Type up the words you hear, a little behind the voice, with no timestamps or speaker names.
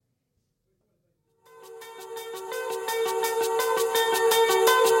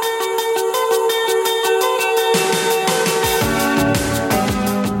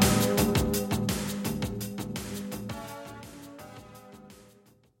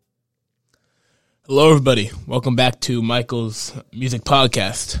Hello, everybody. Welcome back to Michael's Music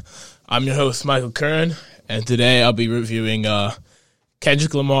Podcast. I'm your host, Michael Kern, and today I'll be reviewing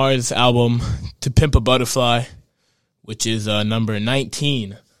Kendrick Lamar's album, To Pimp a Butterfly, which is number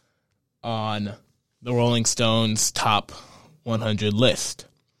 19 on the Rolling Stones Top 100 list.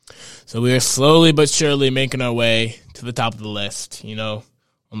 So we are slowly but surely making our way to the top of the list.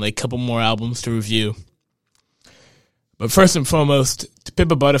 Only a couple more albums to review. But first and foremost, To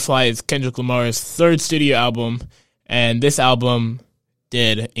Pimp a Butterfly is Kendrick Lamar's third studio album, and this album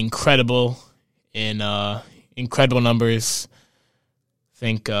did incredible numbers. I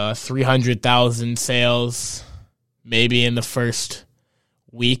think 300,000 sales, maybe in the first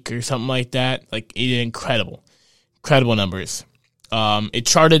week or something like that. Like, it did incredible numbers. It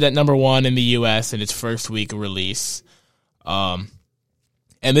charted at number 1 in the U.S. in its first week of release. And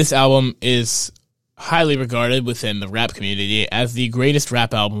this album is highly regarded within the rap community as the greatest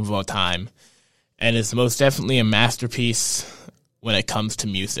rap album of all time, and is most definitely a masterpiece when it comes to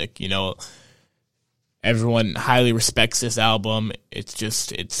music. Everyone highly respects this album.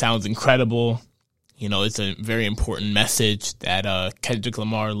 It sounds incredible. It's a very important message that Kendrick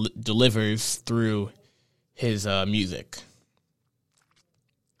Lamar delivers through his music.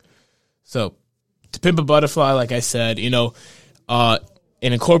 So, To Pimp a Butterfly, like I said,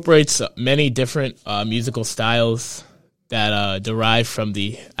 it incorporates many different musical styles that derive from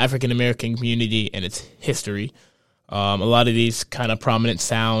the African-American community and its history. A lot of these kind of prominent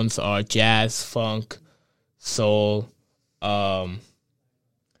sounds are jazz, funk, soul, kind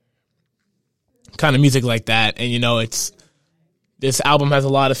of music like that. And, this album has a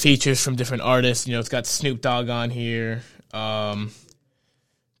lot of features from different artists. It's got Snoop Dogg on here.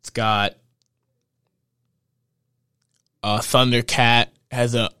 It's got Thundercat.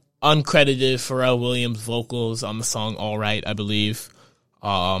 Has a uncredited Pharrell Williams vocals on the song All Right, I believe.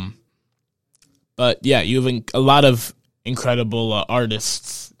 But yeah, you have a lot of incredible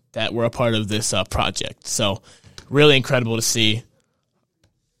artists that were a part of this project. So really incredible to see.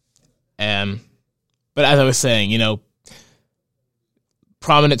 But as I was saying,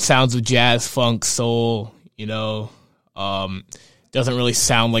 prominent sounds of jazz, funk, soul, doesn't really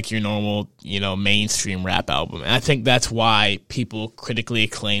sound like your normal, mainstream rap album. And I think that's why people critically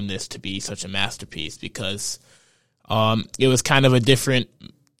acclaim this to be such a masterpiece, because it was kind of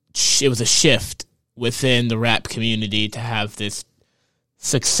it was a shift within the rap community to have this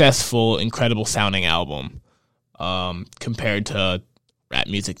successful, incredible sounding album compared to rap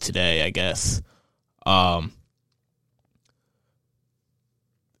music today, I guess. So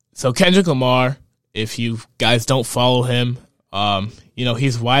Kendrick Lamar, if you guys don't follow him,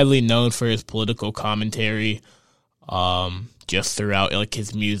 he's widely known for his political commentary, just throughout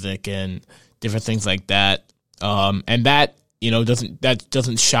his music and different things like that. And that,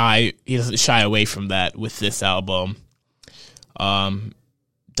 doesn't shy away from that with this album.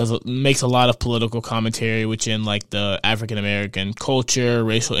 Makes a lot of political commentary, which in the African American culture,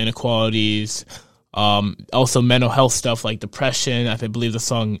 racial inequalities, also mental health stuff like depression. I believe the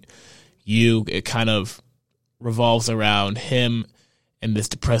song it kind of revolves around him in this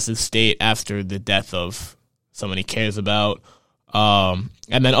depressive state after the death of someone he cares about. And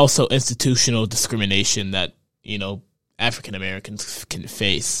then also institutional discrimination that, African Americans can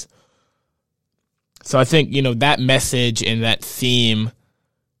face. So I think, that message and that theme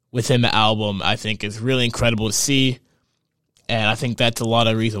within the album, I think, is really incredible to see. And I think that's a lot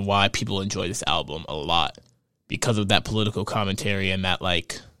of reason why people enjoy this album a lot, because of that political commentary and that,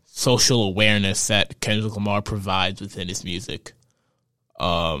 social awareness that Kendrick Lamar provides within his music.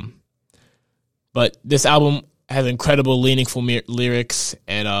 But this album has incredible, meaningful lyrics,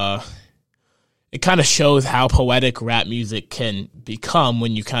 and it kind of shows how poetic rap music can become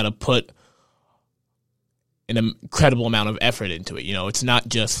when you kind of put an incredible amount of effort into it. It's not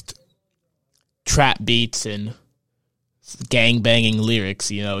just trap beats and gang-banging lyrics.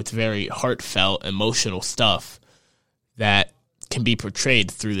 It's very heartfelt, emotional stuff that can be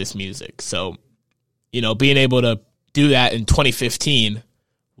portrayed through this music. So, being able to do that in 2015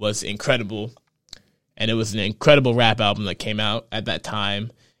 was incredible, and it was an incredible rap album that came out at that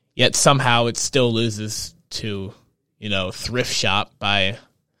time, yet somehow it still loses to, Thrift Shop by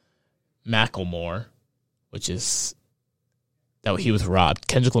Macklemore, which is that he was robbed.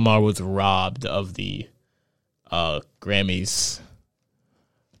 Kendrick Lamar was robbed of the Grammys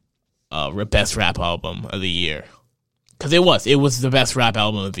best rap album of the year. Because it was the best rap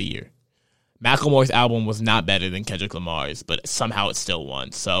album of the year. Macklemore's album was not better than Kendrick Lamar's, but somehow it still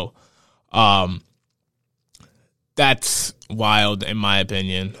won. So, that's wild in my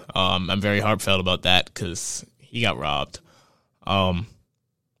opinion. I'm very heartfelt about that because he got robbed.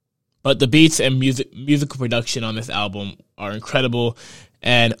 But the beats and musical production on this album are incredible,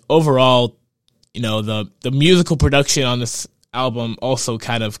 and overall, the musical production on this album also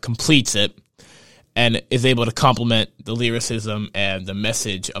kind of completes it and is able to complement the lyricism and the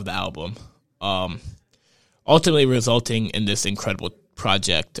message of the album, ultimately resulting in this incredible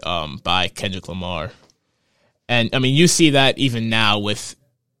project by Kendrick Lamar. And, I mean, you see that even now with,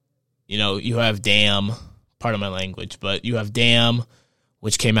 you have Damn, pardon my language, but you have Damn,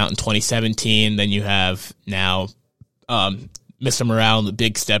 which came out in 2017. Then you have now Mr. Morale and the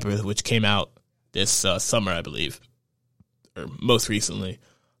Big Stepper, which came out this summer, I believe, or most recently.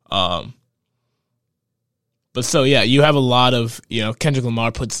 But so, yeah, you have a lot of, Kendrick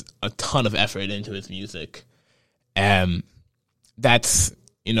Lamar puts a ton of effort into his music. And that's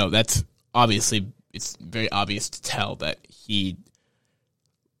obviously, it's very obvious to tell that he,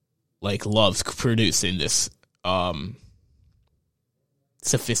 loves producing this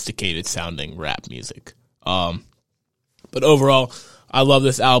sophisticated sounding rap music. But overall, I love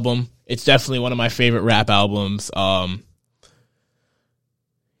this album. It's definitely one of my favorite rap albums. I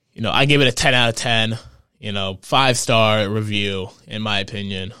give it a 10 out of 10, 5-star review, in my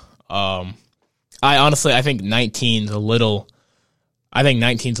opinion. I think 19's a little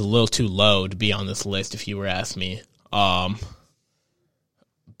too low to be on this list if you were to ask me.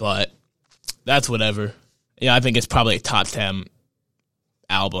 But that's whatever. I think it's probably a top 10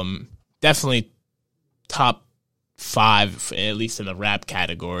 album. Definitely top 5, at least in the rap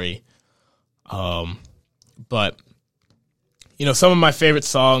category. But some of my favorite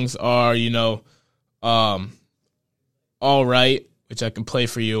songs are, All Right, which I can play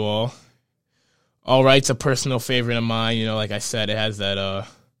for you all. All Right's a personal favorite of mine. Like I said, it has that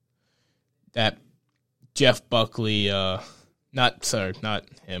Jeff Buckley, not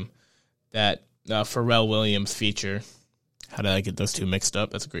him, that Pharrell Williams feature. How did I get those two mixed up?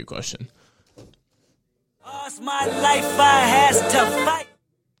 That's a great question. All's my life I has to fight.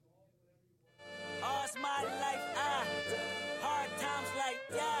 All's my life hard times like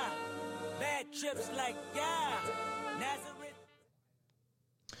bad trips like Nazareth.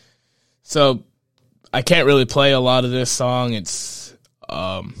 So I can't really play a lot of this song. It's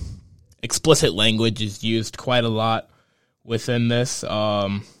explicit language is used quite a lot within this.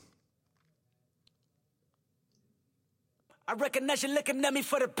 I recognize you looking at me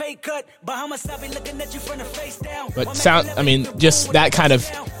for the pay cut. Bahamas, I'll be looking at you from the face down. But just that kind of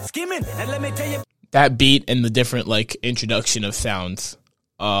that beat and the different introduction of sounds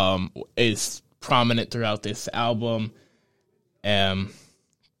is prominent throughout this album. A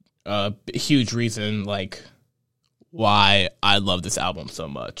huge reason why I love this album so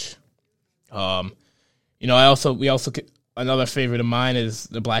much. Another favorite of mine is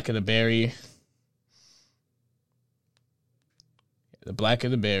The Black of the Berry. The Black of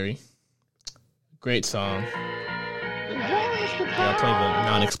the Berry. Great song. Yeah, I'll play the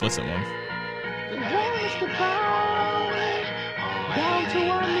non-explicit one.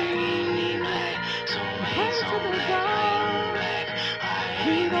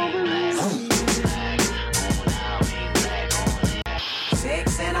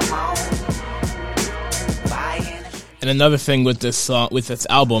 And another thing with this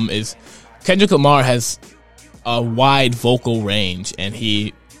album is Kendrick Lamar has a wide vocal range, and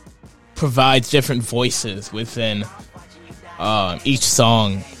he provides different voices within each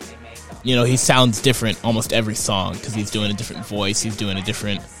song. He sounds different almost every song because he's doing a different voice. He's doing a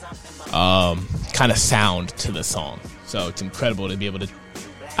different kind of sound to the song. So it's incredible to be able to.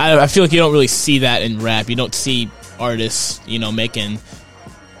 I feel like you don't really see that in rap. You don't see artists, making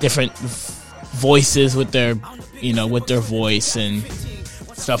different voices with their voice and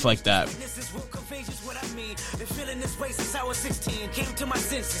stuff like that. Came to my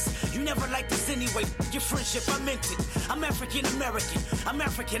senses. You never liked this anyway. Your friendship, I meant it. I'm African American. I'm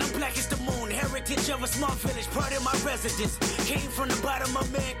African. I'm black as the moon. Heritage of a small village. Part of my residence. Came from the bottom of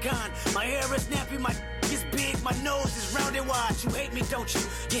mankind. My hair is nappy. My is big. My nose is round and wide. You hate me, don't you?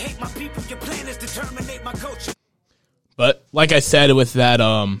 You hate my people. Your plan is to terminate my culture. But like I said, with that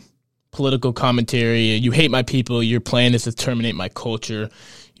political commentary, you hate my people. Your plan is to terminate my culture.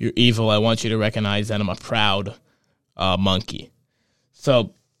 You're evil. I want you to recognize that I'm a proud monkey.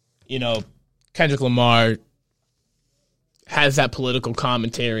 So, Kendrick Lamar has that political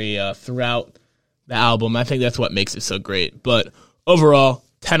commentary throughout the album. I think that's what makes it so great. But overall,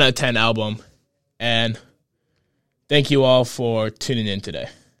 10 out of 10 album. And thank you all for tuning in today.